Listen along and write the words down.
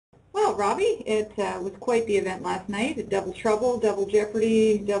Well, Robbie, it was quite the event last night. Double trouble, double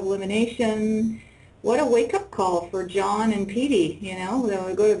jeopardy, double elimination. What a wake-up call for John and Petey, you know.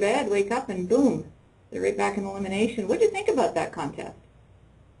 They'll go to bed, wake up, and boom, they're right back in elimination. What did you think about that contest?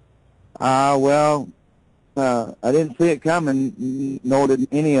 Well, I didn't see it coming, nor did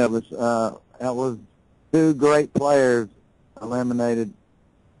any of us. That was two great players eliminated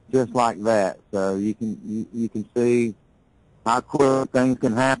just like that. So you can see how quick things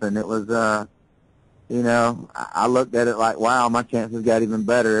can happen. It was, you know, I looked at it like, wow, my chances got even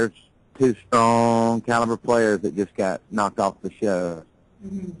better. There's two strong caliber players that just got knocked off the show.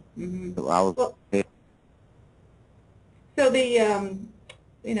 So I was. Well, so the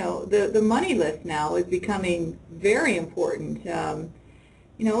you know, the money list now is becoming very important.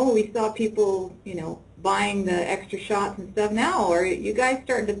 You know, we saw people, you know, buying the extra shots and stuff. Now, are you guys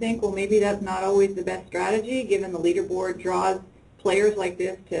starting to think, well, maybe that's not always the best strategy, given the leaderboard draws players like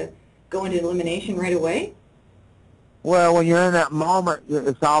this to go into elimination right away? Well, when you're in that moment,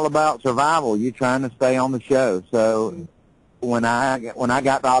 it's all about survival. You're trying to stay on the show. So when I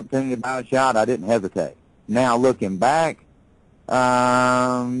got the opportunity to buy a shot, I didn't hesitate. Now, looking back,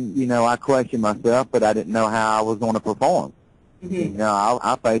 you know, I questioned myself, but I didn't know how I was going to perform. You know,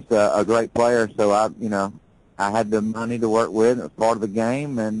 I faced a great player, so you know, I had the money to work with. It was part of the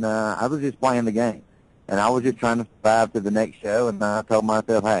game, and I was just playing the game. And I was just trying to survive to the next show, and I told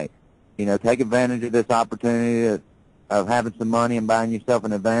myself, hey, you know, take advantage of this opportunity of having some money and buying yourself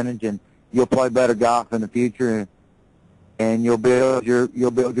an advantage, and you'll play better golf in the future, and you'll build your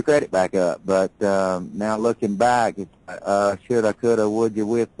credit back up. But now looking back, it's shoulda, coulda, would you,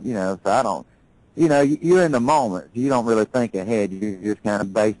 with, you know, so I don't. You know, you're in the moment. You don't really think ahead. You're just kind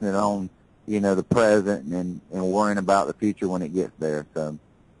of basing it on, you know, the present and worrying about the future when it gets there. So, you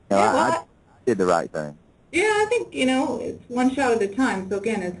know, Yeah, well, I did the right thing. Yeah, I think, you know, it's one shot at a time. So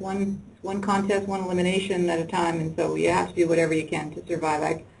again, it's one contest, one elimination at a time, and so you have to do whatever you can to survive.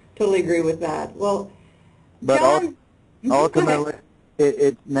 I totally agree with that. Well, but John, ultimately,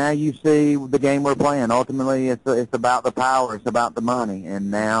 it's now you see the game we're playing. Ultimately, it's about the power. It's about the money,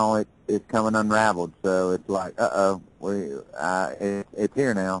 and now it's coming unraveled. So it's like, it's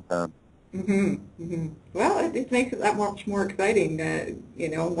here now. So. Well, it makes it that much more exciting. You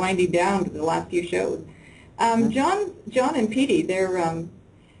know, winding down to the last few shows. John and Petey, their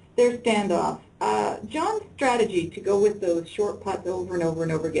standoff. John's strategy to go with those short putts over and over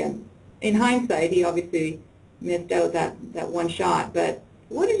and over again. In hindsight, he obviously missed out that one shot. But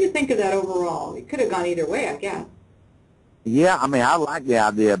what did you think of that overall? It could have gone either way, I guess. Yeah, I mean, I like the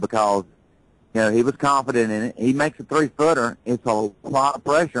idea because, you know, he was confident in it. He makes a 3-footer. It's a lot of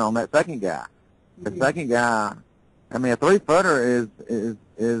pressure on that second guy. The second guy, I mean, a 3-footer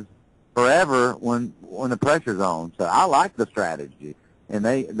is forever when the pressure's on. So I like the strategy, and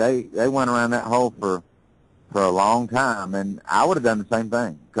they went around that hole for a long time, and I would have done the same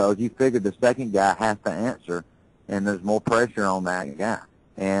thing because you figured the second guy has to answer, and there's more pressure on that guy.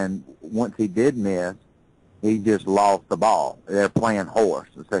 And once he did miss, he just lost the ball. They're playing horse,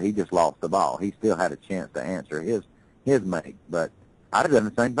 so he just lost the ball. He still had a chance to answer his mate, but I'd have done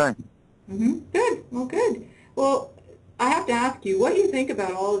the same thing. Good. Well, good. Well, I have to ask you, what do you think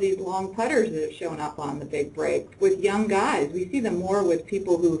about all of these long putters that have shown up on the big break with young guys? We see them more with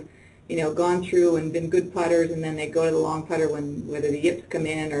people who've, you know, gone through and been good putters, and then they go to the long putter whether the yips come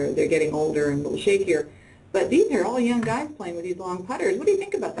in or they're getting older and a little shakier. But these are all young guys playing with these long putters. What do you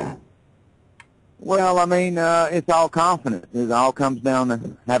think about that? Well, I mean, it's all confidence. It all comes down to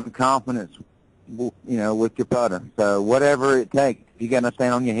having confidence, you know, with your putter. So whatever it takes. If you got to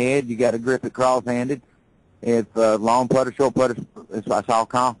stand on your head, you got to grip it cross-handed. If long putter, short putter, it's all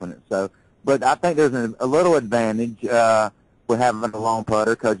confidence. So, but I think there's a little advantage with having a long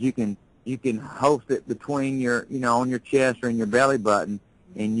putter because you can host it between your, you know, on your chest or in your belly button,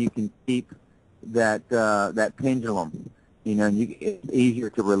 and you can keep that pendulum. You know, and it's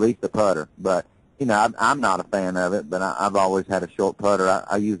easier to release the putter, but. You know, I'm not a fan of it, but I've always had a short putter.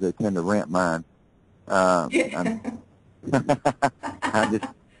 I usually tend to rent mine. I just,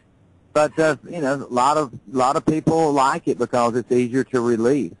 but you know, a lot of people like it because it's easier to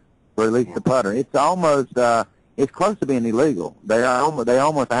release the putter. It's almost it's close to being illegal. They almost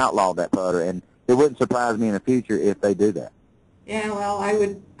outlawed that putter, and it wouldn't surprise me in the future if they do that. Yeah, well,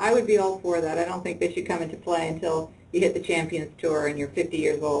 I would be all for that. I don't think they should come into play until you hit the Champions Tour and you're 50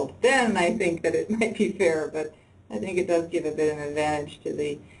 years old. Then I think that it might be fair, but I think it does give a bit of an advantage to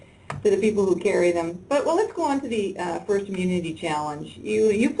the people who carry them. But well, let's go on to the first immunity challenge.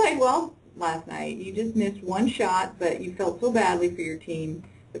 You played well last night. You just missed one shot, but you felt so badly for your team.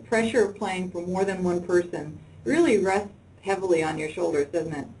 The pressure of playing for more than one person really rests heavily on your shoulders,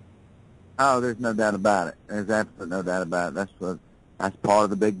 doesn't it? Oh, there's no doubt about it. There's absolutely no doubt about it. That's part of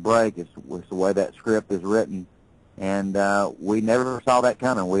the big break. It's the way that script is written, and we never saw that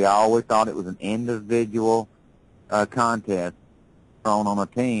coming. We always thought it was an individual contest thrown on a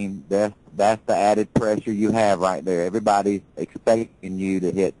team. That's the added pressure you have right there. Everybody's expecting you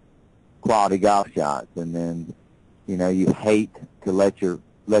to hit quality golf shots, and then you hate to let your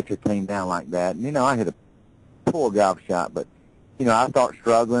team down like that. And I hit a poor golf shot, but I start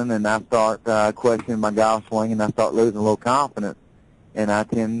struggling, and I start questioning my golf swing, and I start losing a little confidence, and I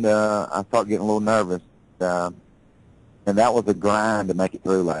start getting a little nervous. And that was a grind to make it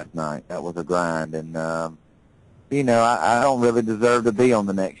through last night. That was a grind, and I don't really deserve to be on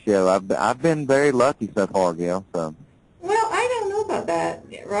the next show. I've been very lucky so far, Gail. So. Well, I don't know about that,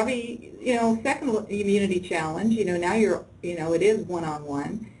 Robbie. Second immunity challenge. Now it is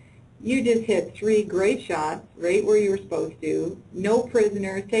one-on-one. You just hit 3 great shots right where you were supposed to. No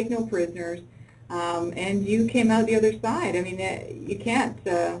prisoners, take no prisoners, and you came out the other side. I mean, you can't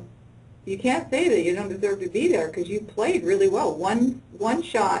say that you don't deserve to be there because you played really well. One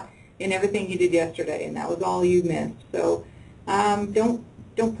shot in everything you did yesterday, and that was all you missed. So don't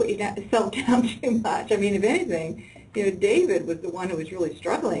put yourself down too much. I mean, if anything, David was the one who was really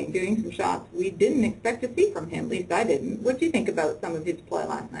struggling, doing some shots we didn't expect to see from him. At least I didn't. What do you think about some of his play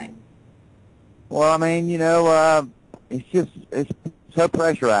last night? Well, I mean, it's so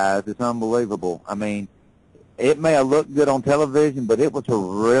pressurized. It's unbelievable. I mean, it may have looked good on television, but it was a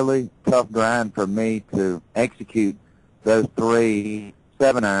really tough grind for me to execute those 3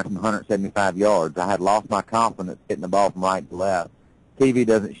 7-irons from 175 yards. I had lost my confidence hitting the ball from right to left. TV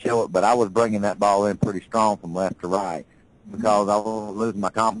doesn't show it, but I was bringing that ball in pretty strong from left to right because I was losing my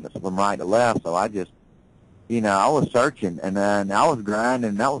confidence from right to left. So I just, I was searching, and then I was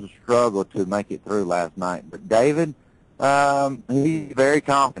grinding. That was a struggle to make it through last night. But David, he's very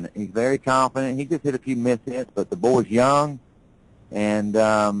confident. He's very confident. He just hit a few missed hits, but the boy's young, and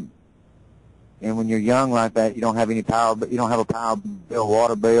when you're young like that, you don't have any power. But you don't have a power bill,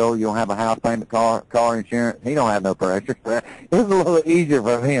 water bill. You don't have a house payment, car insurance. He don't have no pressure. It's a little easier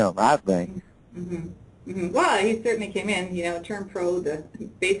for him, I think. Mm-hmm. Mm-hmm. Well, he certainly came in, turned pro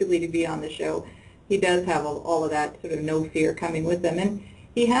basically to be on the show. He does have all of that sort of no fear coming with him, and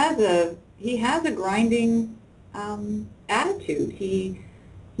he has a grinding attitude. He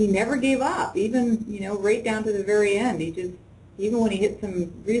never gave up, even right down to the very end. Even when he hit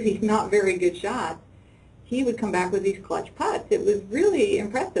some really not very good shots, he would come back with these clutch putts. It was really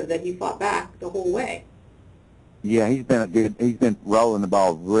impressive that he fought back the whole way. Yeah, he's been rolling the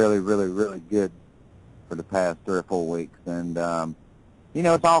ball really, really, really good for the past 3 or 4 weeks, and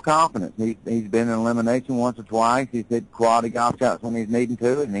it's all confidence. He's been in elimination once or twice. He's hit quality golf shots when he's needing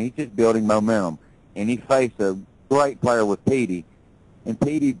to, and he's just building momentum. And he faced a great player with Petey, and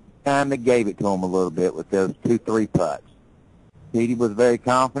Petey kind of gave it to him a little bit with those 2-3 putts. Petey was very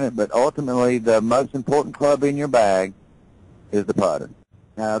confident, but ultimately the most important club in your bag is the putter.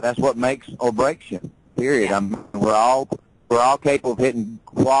 That's what makes or breaks you, period. Yeah. We're all capable of hitting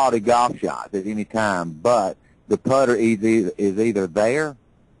quality golf shots at any time, but the putter is either there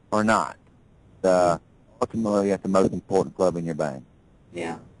or not. Ultimately, that's the most important club in your bag.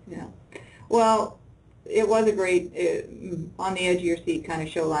 Yeah, yeah. Well, it was a great on the edge of your seat kind of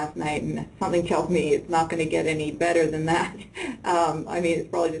show last night, and something tells me it's not going to get any better than that. I mean, it's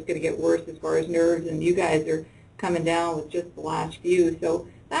probably just going to get worse as far as nerves, and you guys are coming down with just the last few. So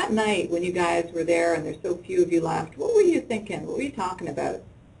that night when you guys were there and there's so few of you left, what were you thinking? What were you talking about?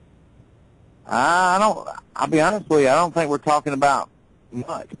 I'll be honest with you, I don't think we're talking about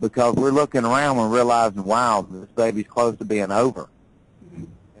much because we're looking around and realizing, wow, this baby's close to being over.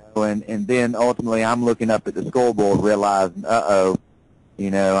 And then ultimately I'm looking up at the scoreboard realizing,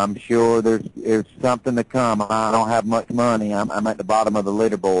 I'm sure there's something to come. I don't have much money. I'm at the bottom of the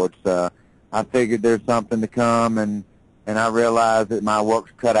leaderboard, so I figured there's something to come, and I realized that my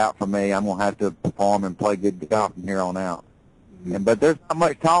work's cut out for me. I'm going to have to perform and play good golf from here on out. Mm-hmm. But there's not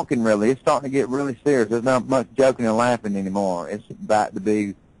much talking, really. It's starting to get really serious. There's not much joking and laughing anymore. It's about to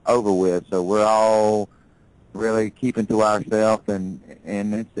be over with, so we're all really keeping to ourselves, and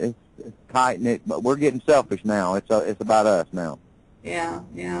it's tight-knit, but we're getting selfish now. It's about us now. Yeah.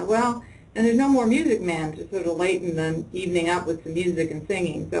 Well, and there's no more music man to sort of lighten the evening up with some music and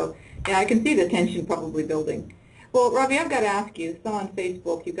singing. So, yeah, I can see the tension probably building. Well, Robbie, I've got to ask you, saw on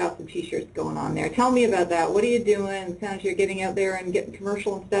Facebook you've got some T-shirts going on there. Tell me about that. What are you doing? It sounds like you're getting out there and getting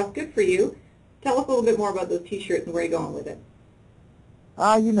commercial and stuff. Good for you. Tell us a little bit more about those T-shirts and where you're going with it.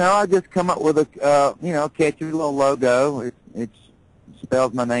 I just come up with a, catchy little logo. It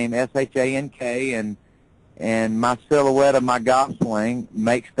spells my name SHANK, and and my silhouette of my golf swing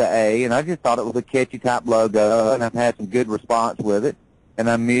makes the A, and I just thought it was a catchy type logo, and I've had some good response with it. And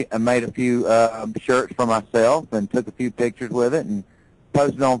I made a few shirts for myself and took a few pictures with it and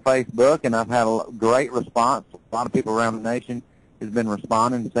posted on Facebook, and I've had a great response. A lot of people around the nation has been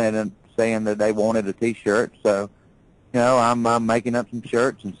responding, saying that they wanted a T-shirt. So, I'm making up some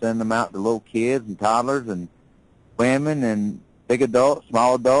shirts and sending them out to little kids and toddlers and women and big adults,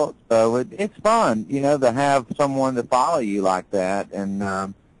 small adults. So it's fun, to have someone to follow you like that, and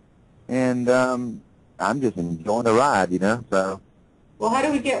I'm just enjoying the ride, So. Well, how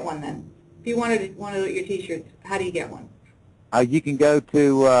do we get one then? If you wanted one of your T-shirts, how do you get one? You can go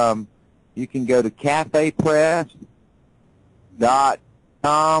to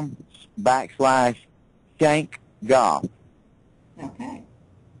cafepress.com/Shank Golf. Okay.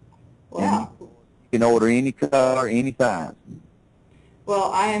 Wow. You can order any color, any size.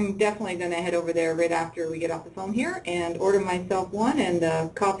 Well, I am definitely going to head over there right after we get off the phone here and order myself one and a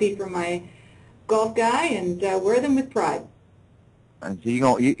copy for my golf guy and wear them with pride. And so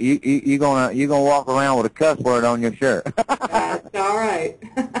you're gonna walk around with a cuss word on your shirt. That's all right.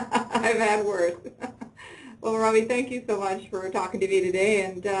 I've had worse. Well, Robbie, thank you so much for talking to me today,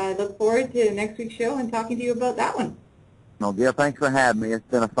 and I look forward to next week's show and talking to you about that one. No, Gail, thanks for having me. It's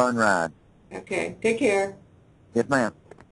been a fun ride. Okay, take care. Yes, ma'am.